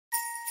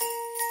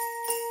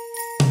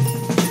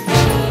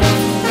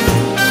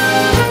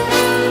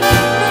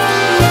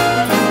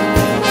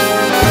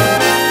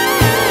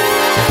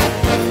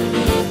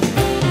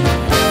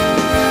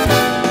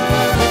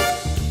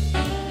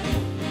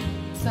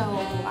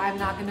I'm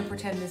not going to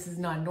pretend this is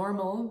not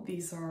normal.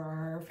 These are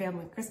our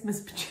family Christmas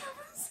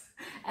pajamas.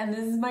 And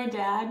this is my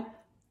dad,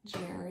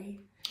 Gerry.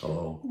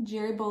 Hello.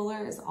 Gerry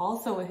Bowler is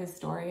also a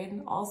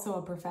historian, also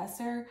a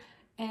professor,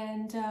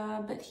 and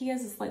but he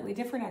has a slightly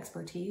different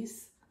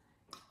expertise.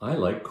 I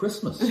like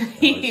Christmas.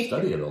 I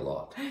study it a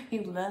lot.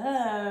 He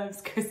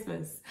loves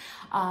Christmas.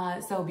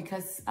 So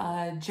because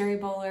Gerry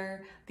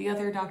Bowler, the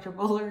other Dr.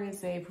 Bowler,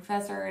 is a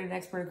professor and an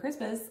expert of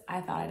Christmas,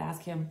 I thought I'd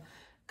ask him,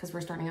 because we're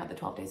starting out the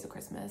 12 days of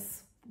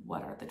Christmas.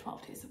 What are the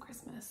 12 days of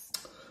Christmas?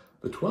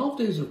 The 12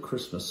 days of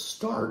Christmas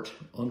start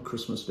on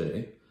Christmas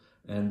Day,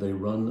 and they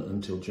run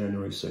until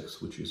January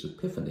 6th, which is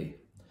Epiphany.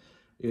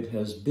 It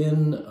has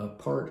been a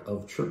part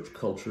of church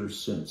culture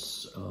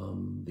since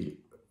the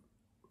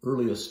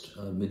earliest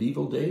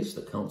medieval days.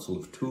 The Council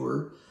of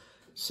Tours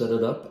set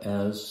it up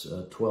as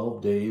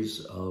 12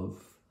 days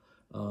of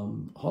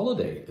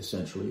holiday,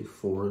 essentially,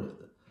 for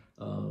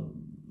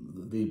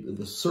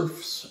the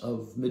serfs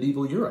of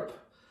medieval Europe.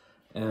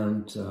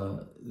 And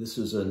this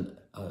is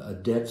a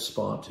dead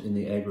spot in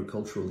the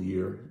agricultural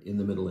year in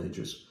the Middle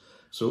Ages.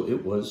 So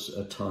it was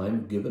a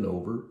time given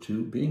over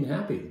to being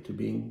happy, to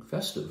being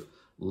festive,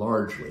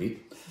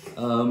 largely,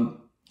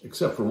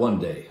 except for one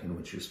day in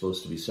which you're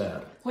supposed to be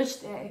sad. Which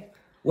day?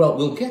 Well,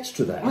 we'll get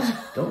to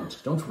that.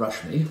 Don't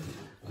rush me.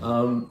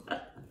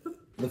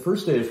 The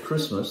first day of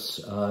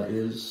Christmas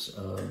is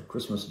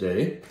Christmas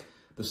Day.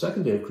 The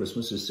second day of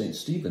Christmas is St.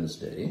 Stephen's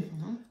Day,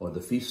 or the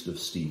Feast of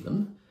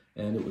Stephen,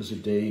 and it was a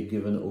day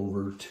given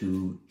over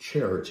to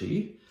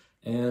charity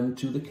and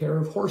to the care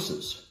of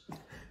horses,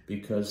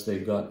 because they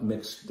got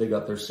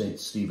their St.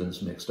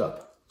 Stephen's mixed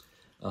up.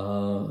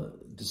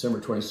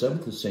 December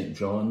 27th is St.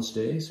 John's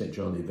Day, St.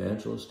 John the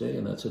Evangelist Day,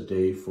 and that's a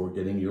day for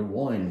getting your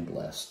wine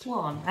blessed.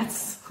 Well,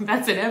 that's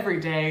an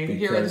everyday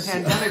here in the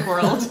pandemic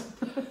world.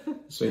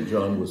 St.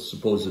 John was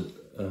supposed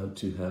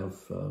to have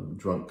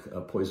drunk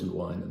poisoned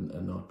wine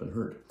and not been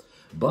hurt.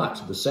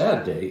 But the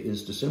sad day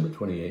is December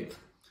 28th,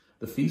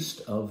 the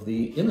Feast of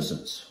the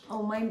Innocents.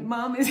 Oh, my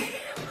mom is...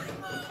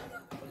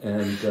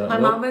 And my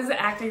mom is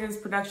acting as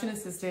production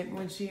assistant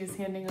when she is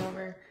handing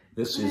over.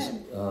 This is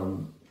a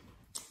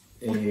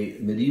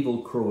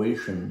medieval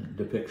Croatian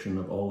depiction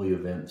of all the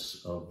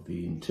events of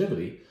the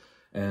Nativity,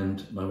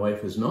 and my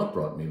wife has not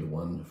brought me the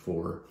one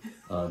for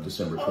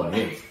December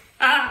 28th.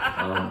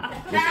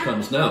 This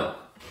comes now.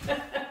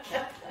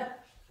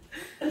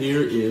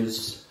 Here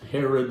is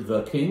Herod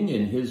the king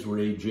in his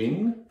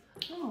raging,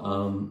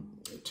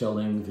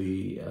 telling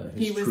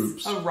his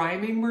troops... He was a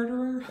rhyming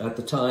murderer? At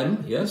the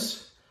time,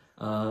 yes.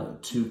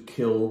 To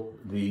kill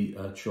the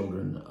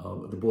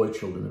boy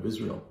children of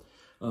Israel.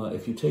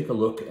 If you take a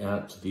look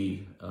at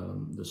the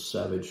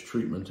savage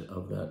treatment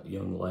of that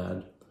young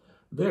lad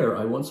there,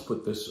 I once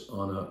put this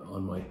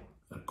on my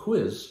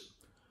quiz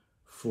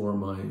for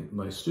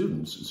my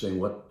students, saying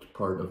what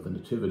part of the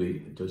Nativity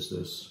does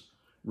this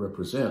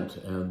represent,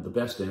 and the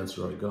best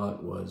answer I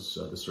got was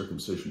the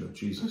circumcision of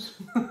Jesus.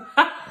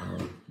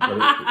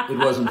 But it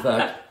was in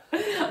fact...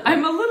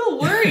 I'm a little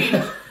worried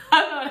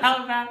about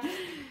how that...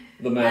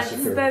 The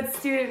massacre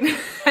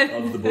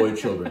of the boy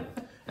children.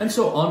 And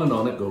so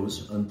on it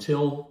goes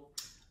until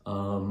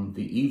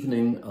the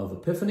evening of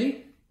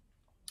Epiphany,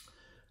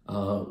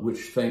 which,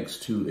 thanks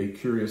to a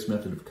curious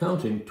method of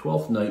counting,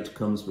 12th night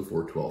comes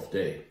before 12th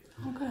day.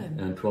 Oh, good.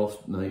 And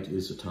 12th night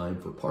is a time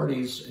for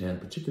parties,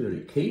 and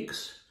particularly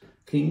cakes,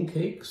 king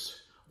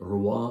cakes,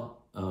 roi,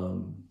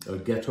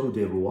 gâteau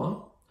de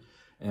roi,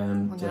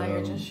 and well, now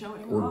you're just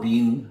showing or off.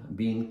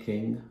 bean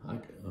king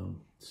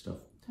stuff.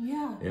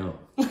 Yeah. Yeah.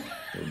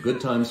 Good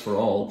times for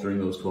all during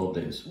those 12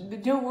 days.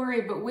 But don't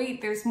worry, but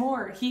wait, there's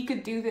more. He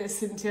could do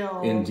this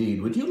until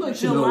Indeed. Would you like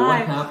July. to know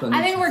what happened?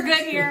 I think we're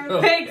good here.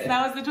 Okay. Thanks.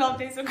 That was the 12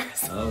 days of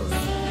Christmas. All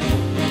right.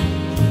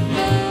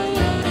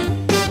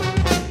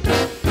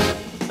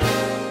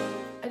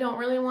 I don't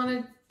really want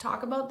to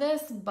talk about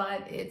this,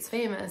 but it's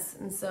famous,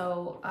 and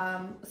so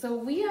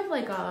we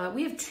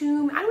have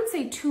too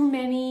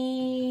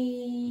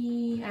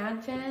many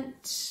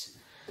Advent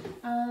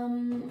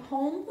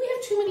home. We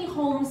have too many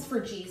homes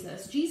for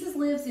Jesus. Jesus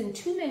lives in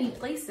too many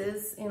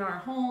places in our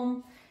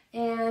home,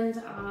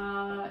 and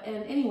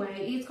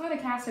anyway, it's got a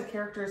cast of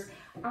characters.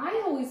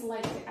 I always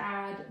like to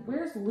add,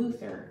 where's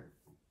Luther?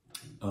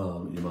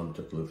 Your mom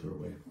took Luther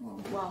away.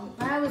 Well,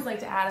 I always like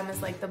to add him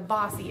as like the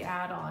bossy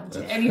add-on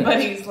to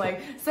anybody's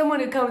like someone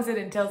who comes in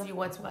and tells you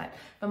what's what.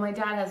 But my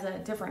dad has a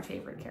different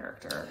favorite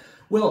character.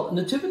 Well,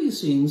 nativity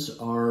scenes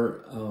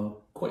are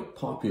quite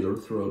popular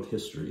throughout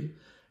history,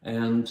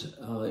 and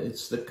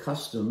it's the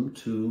custom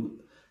to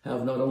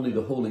have not only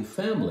the Holy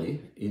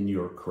Family in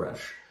your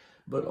creche,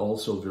 but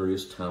also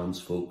various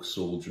townsfolk,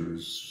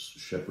 soldiers,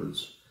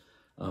 shepherds,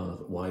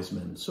 wise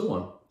men, and so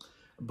on.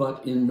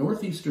 But in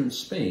northeastern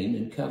Spain,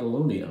 in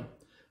Catalonia,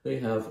 they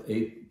have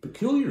a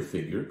peculiar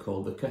figure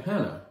called the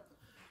Kahana,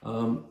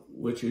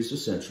 which is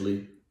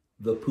essentially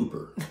the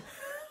pooper.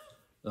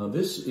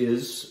 This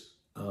is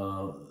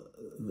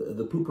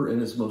the pooper in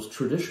his most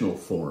traditional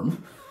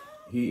form.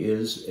 He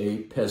is a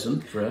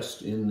peasant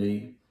dressed in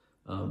the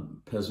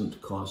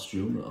peasant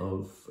costume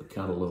of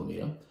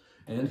Catalonia,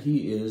 and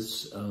he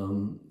is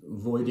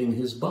voiding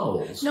his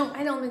bowels. No,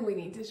 I don't think we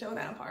need to show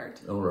that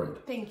part. All right.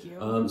 Thank you.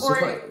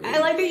 I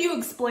like that you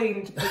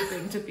explained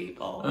pooping to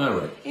people. All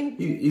right.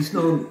 He's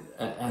known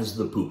as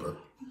the pooper.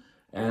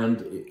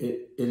 And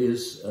it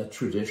is a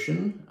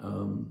tradition,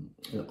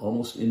 an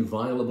almost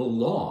inviolable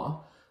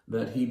law,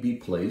 that he be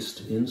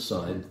placed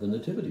inside the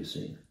nativity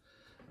scene.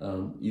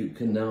 You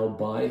can now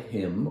buy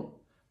him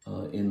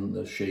in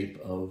the shape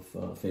of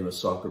famous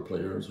soccer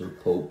players or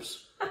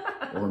popes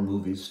or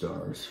movie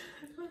stars.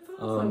 That's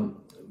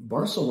awesome.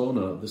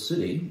 Barcelona, the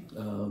city,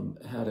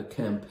 had a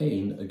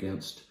campaign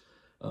against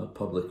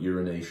public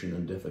urination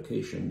and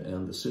defecation,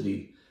 and the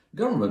city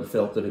government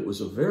felt that it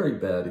was a very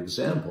bad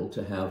example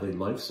to have a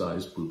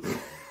life-size pooper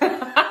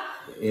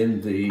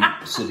in the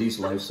city's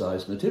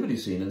life-size nativity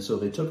scene, and so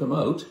they took him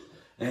out,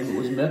 and it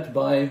was met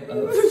by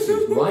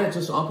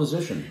riotous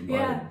opposition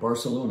by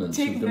Barcelonans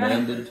who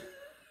demanded,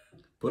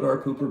 put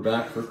our pooper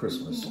back for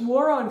Christmas.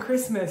 War on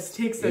Christmas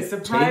takes a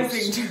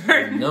surprising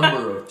turn. A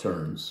number of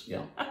turns,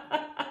 yeah.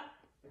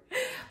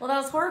 Well, that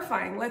was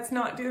horrifying. Let's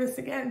not do this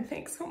again.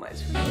 Thanks so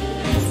much for doing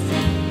this.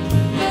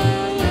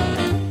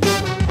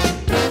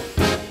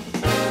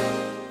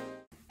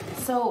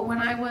 So when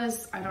I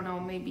was, I don't know,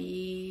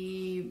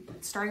 maybe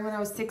starting when I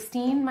was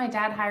 16, my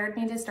dad hired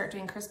me to start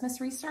doing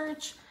Christmas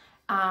research.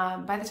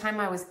 By the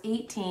time I was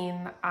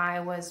 18,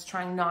 I was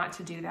trying not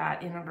to do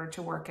that in order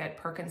to work at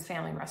Perkins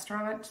Family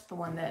Restaurant, the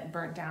one that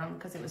burnt down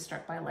because it was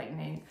struck by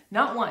lightning.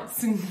 Not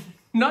once,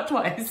 not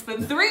twice,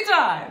 but 3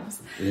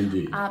 times.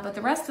 Indeed. But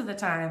the rest of the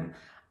time,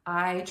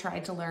 I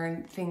tried to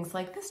learn things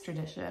like this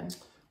tradition.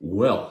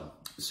 Well,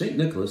 St.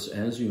 Nicholas,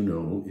 as you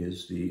know,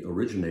 is the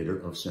originator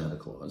of Santa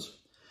Claus.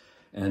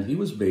 And he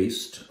was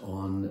based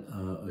on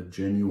a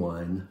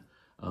genuine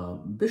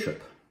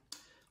bishop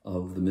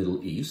of the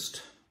Middle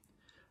East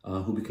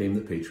who became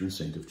the patron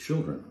saint of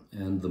children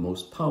and the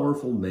most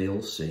powerful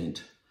male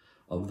saint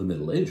of the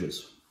Middle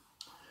Ages.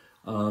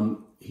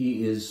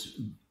 He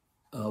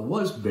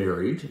was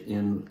buried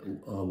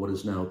in what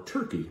is now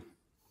Turkey,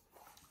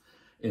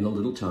 in a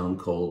little town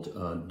called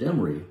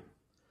Demre.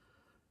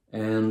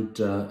 And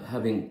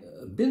having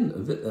been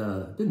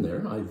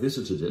there, I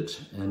visited it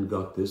and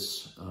got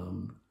this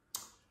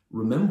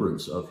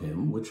remembrance of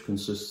him, which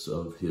consists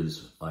of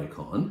his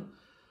icon,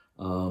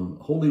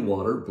 holy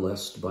water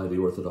blessed by the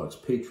Orthodox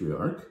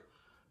Patriarch,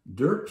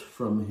 dirt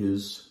from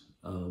his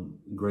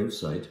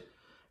gravesite,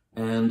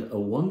 and a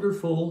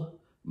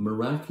wonderful,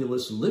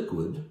 miraculous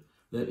liquid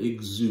that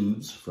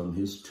exudes from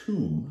his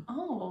tomb.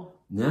 Oh.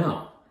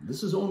 Now,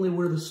 this is only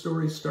where the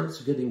story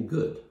starts getting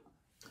good.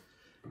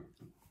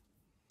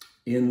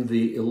 In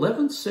the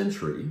 11th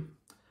century,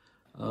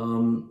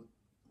 the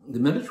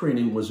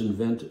Mediterranean was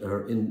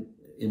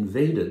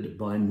invaded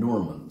by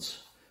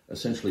Normans,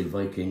 essentially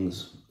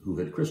Vikings who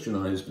had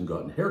Christianized and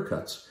gotten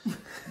haircuts,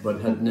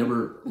 but had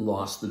never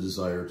lost the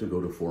desire to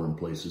go to foreign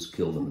places,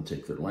 kill them, and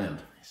take their land.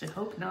 I should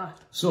hope not.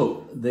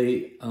 So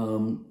they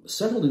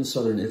settled in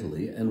southern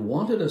Italy and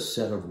wanted a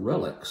set of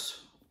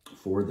relics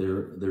for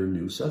their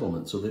new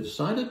settlement. So they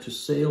decided to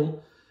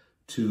sail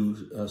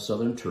to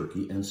southern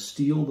Turkey and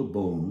steal the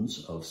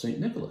bones of St.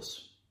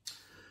 Nicholas.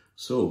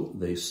 So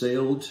they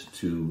sailed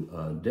to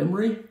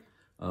Demre,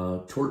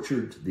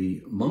 tortured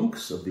the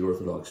monks of the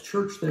Orthodox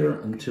Church there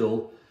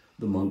until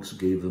the monks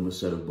gave them a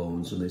set of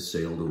bones, and they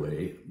sailed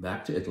away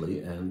back to Italy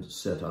and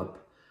set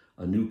up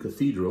a new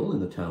cathedral in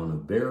the town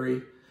of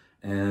Bari.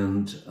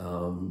 And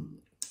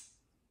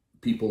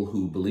people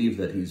who believe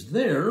that he's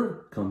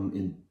there come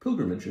in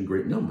pilgrimage in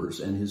great numbers,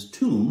 and his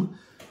tomb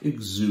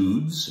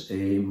exudes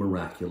a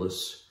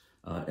miraculous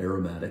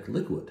aromatic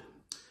liquid.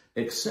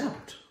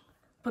 Except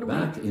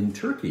back in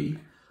Turkey,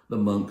 the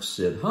monks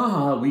said,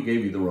 ha, we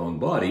gave you the wrong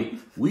body.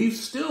 We've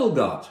still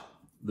got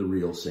the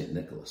real St.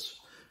 Nicholas.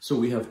 So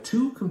we have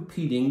 2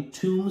 competing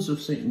tombs of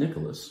St.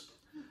 Nicholas.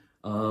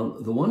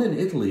 The one in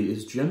Italy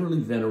is generally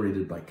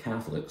venerated by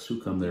Catholics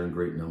who come there in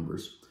great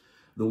numbers.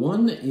 The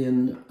one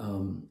in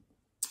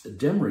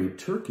Demre,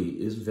 Turkey,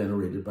 is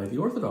venerated by the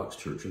Orthodox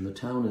Church, and the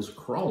town is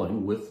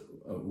crawling with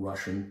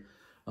Russian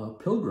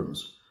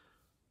pilgrims.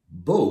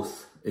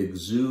 Both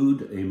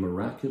exude a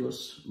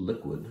miraculous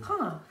liquid,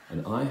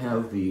 and I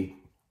have the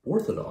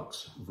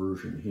Orthodox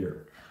version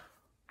here.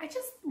 I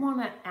just want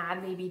to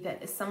add maybe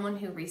that as someone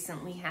who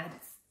recently had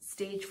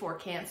stage 4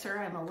 cancer,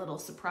 I'm a little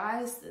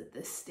surprised that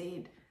this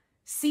stayed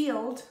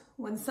sealed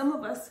when some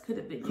of us could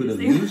have been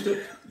used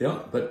it. Yeah,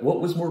 but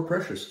what was more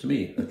precious to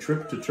me, a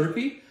trip to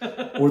Turkey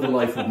or the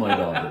life of my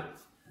daughter?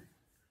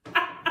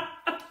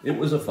 It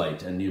was a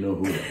fight, and you know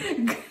who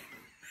won.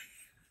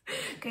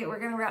 Okay, we're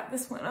gonna wrap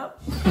this one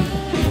up.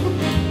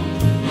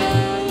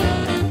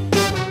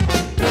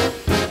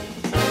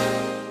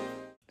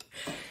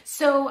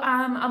 So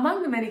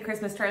among the many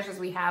Christmas treasures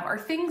we have are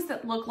things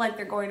that look like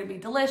they're going to be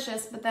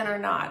delicious, but then are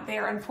not. They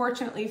are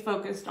unfortunately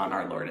focused on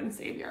our Lord and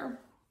Savior.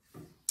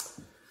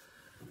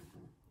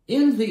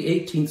 In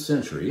the 18th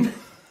century,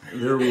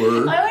 there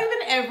were... I like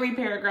that every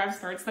paragraph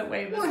starts that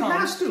way. Well, it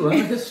has to. I'm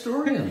a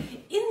historian.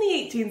 In the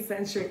 18th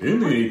century. In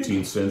the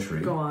 18th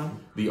century, Go on.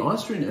 The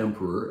Austrian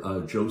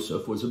Emperor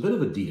Joseph was a bit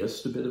of a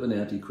deist, a bit of an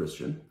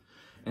anti-Christian,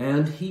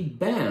 and he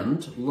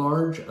banned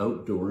large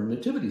outdoor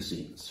nativity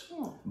scenes.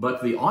 Oh.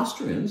 But the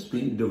Austrians,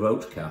 being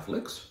devout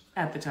Catholics,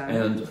 At the time.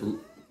 and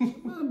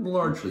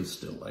largely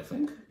still, I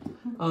think,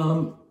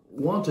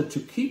 wanted to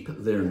keep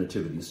their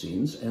nativity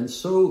scenes, and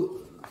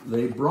so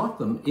they brought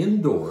them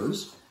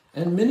indoors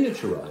and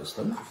miniaturized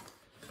them.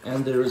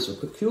 And there is a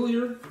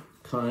peculiar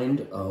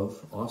kind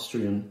of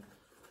Austrian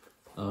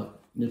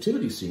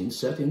nativity scene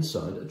set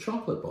inside a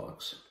chocolate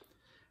box.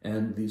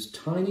 And these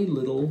tiny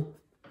little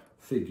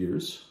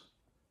figures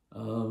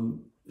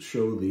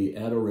show the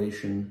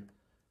adoration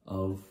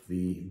of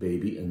the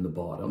baby in the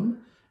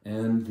bottom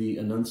and the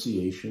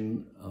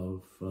annunciation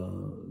of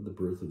the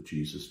birth of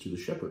Jesus to the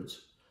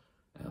shepherds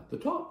at the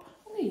top.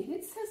 Wait,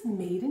 it says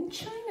made in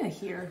China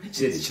here. It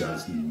does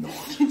not,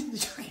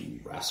 you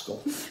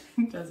rascal.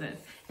 It doesn't.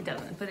 It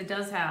doesn't. But it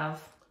does have,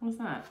 what is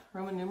that?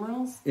 Roman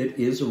numerals? It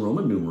is a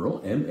Roman numeral,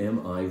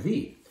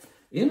 MMIV.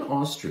 In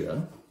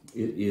Austria,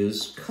 it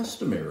is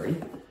customary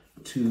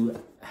to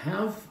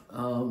have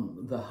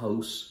the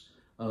house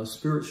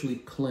spiritually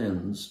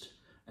cleansed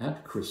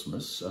at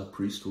Christmas. A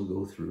priest will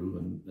go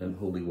through and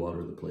holy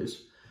water the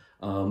place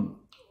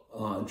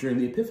during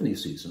the Epiphany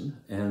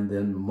season, and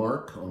then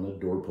mark on a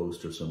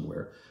doorpost or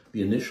somewhere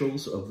the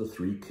initials of the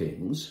three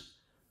kings,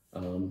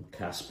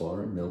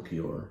 Caspar,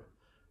 Melchior,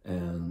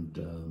 and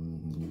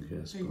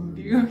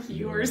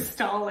You were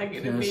stalling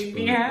and it made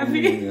me happy.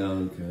 Yeah,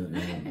 okay, yeah.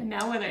 And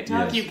now when I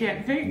talk, you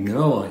can't think.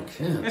 No, I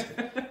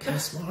can't.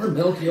 Caspar,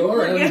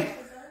 Melchior, and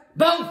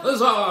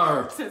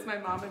Balthazar! Says my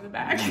mom in the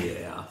back.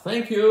 Yeah,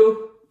 thank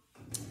you.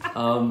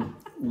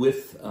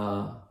 With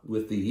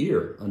the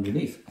year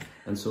underneath.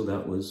 And so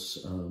that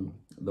was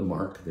the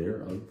mark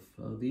there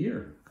of the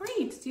year.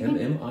 Great. Do you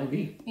think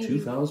MMIV,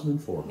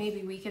 2004.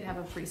 maybe we could have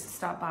a priest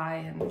stop by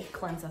and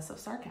cleanse us of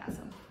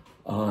sarcasm?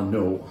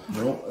 No,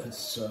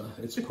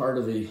 it's part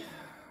of the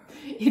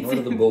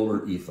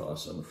Bowler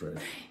ethos, I'm afraid.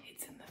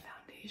 It's in the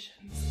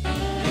foundations.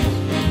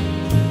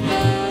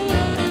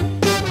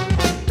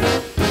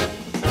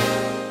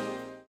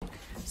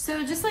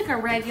 So just like a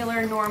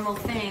regular normal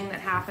thing that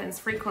happens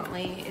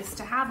frequently is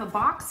to have a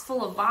box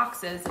full of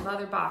boxes of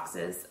other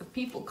boxes of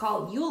people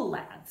called Yule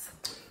lads.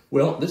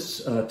 Well,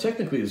 this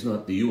technically is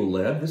not the Yule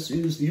lad. This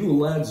is the Yule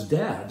lad's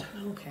dad.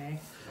 Okay.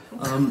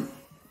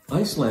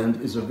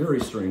 Iceland is a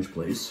very strange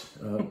place,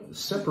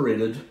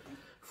 separated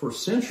for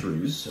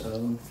centuries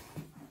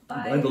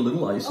by the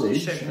Little Ice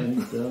Age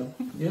and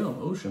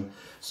ocean.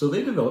 So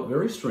they developed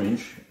very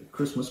strange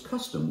Christmas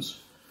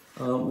customs.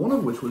 One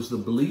of which was the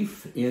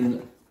belief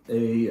in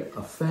a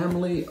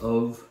family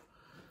of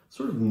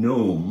sort of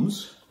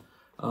gnomes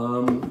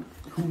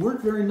who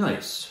weren't very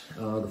nice.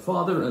 The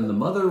father and the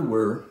mother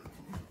were,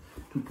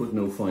 to put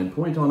no fine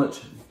point on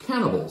it,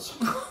 cannibals.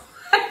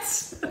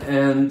 What?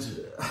 And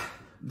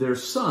their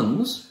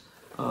sons,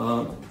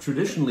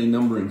 traditionally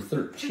numbering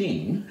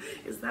 13,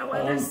 Is that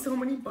why there's so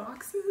many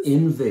boxes?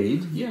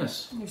 invade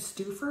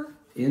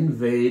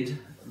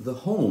the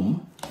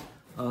home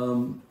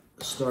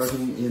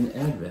starting in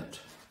Advent.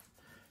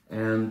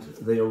 And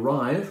they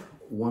arrive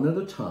one at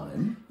a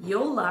time.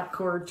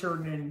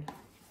 Jólakorturnin.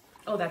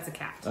 Oh, that's a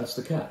cat. That's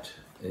the cat,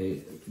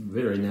 a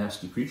very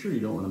nasty creature.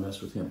 You don't want to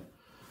mess with him.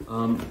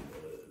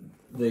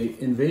 They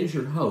invade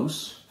your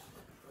house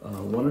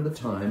one at a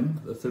time,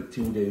 the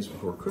 13 days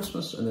before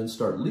Christmas, and then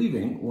start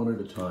leaving one at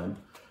a time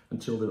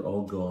until they're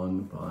all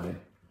gone by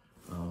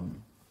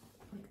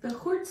The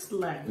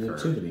Hortsleger.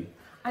 nativity.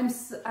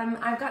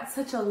 I've got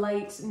such a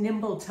light,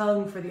 nimble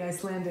tongue for the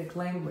Icelandic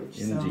language.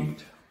 Indeed.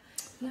 So,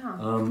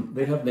 yeah.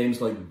 They have names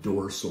like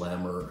Door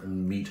Slammer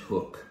and Meat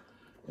Hook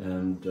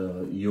and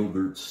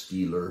Yogurt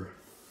Stealer.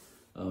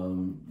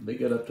 They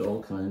get up to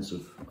all kinds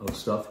of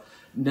stuff.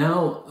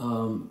 Now,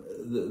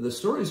 the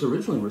stories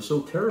originally were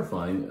so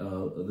terrifying,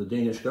 the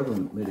Danish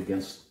government made it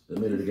against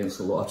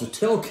the law to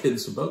tell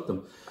kids about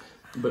them.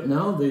 But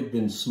now they've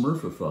been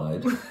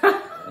smurfified,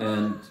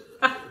 and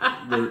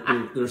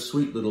they're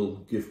sweet little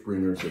gift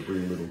bringers that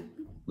bring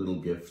little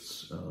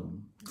gifts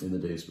in the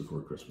days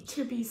before Christmas.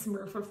 To be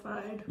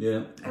smurfified.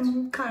 Yeah.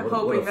 I'm kind of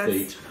hoping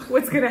that's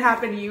what's going to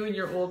happen to you in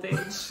your old age.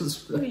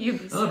 You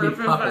be I'll be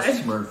Papa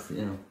smurfified. Smurf,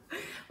 yeah.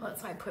 Well,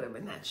 that's why I put him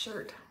in that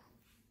shirt.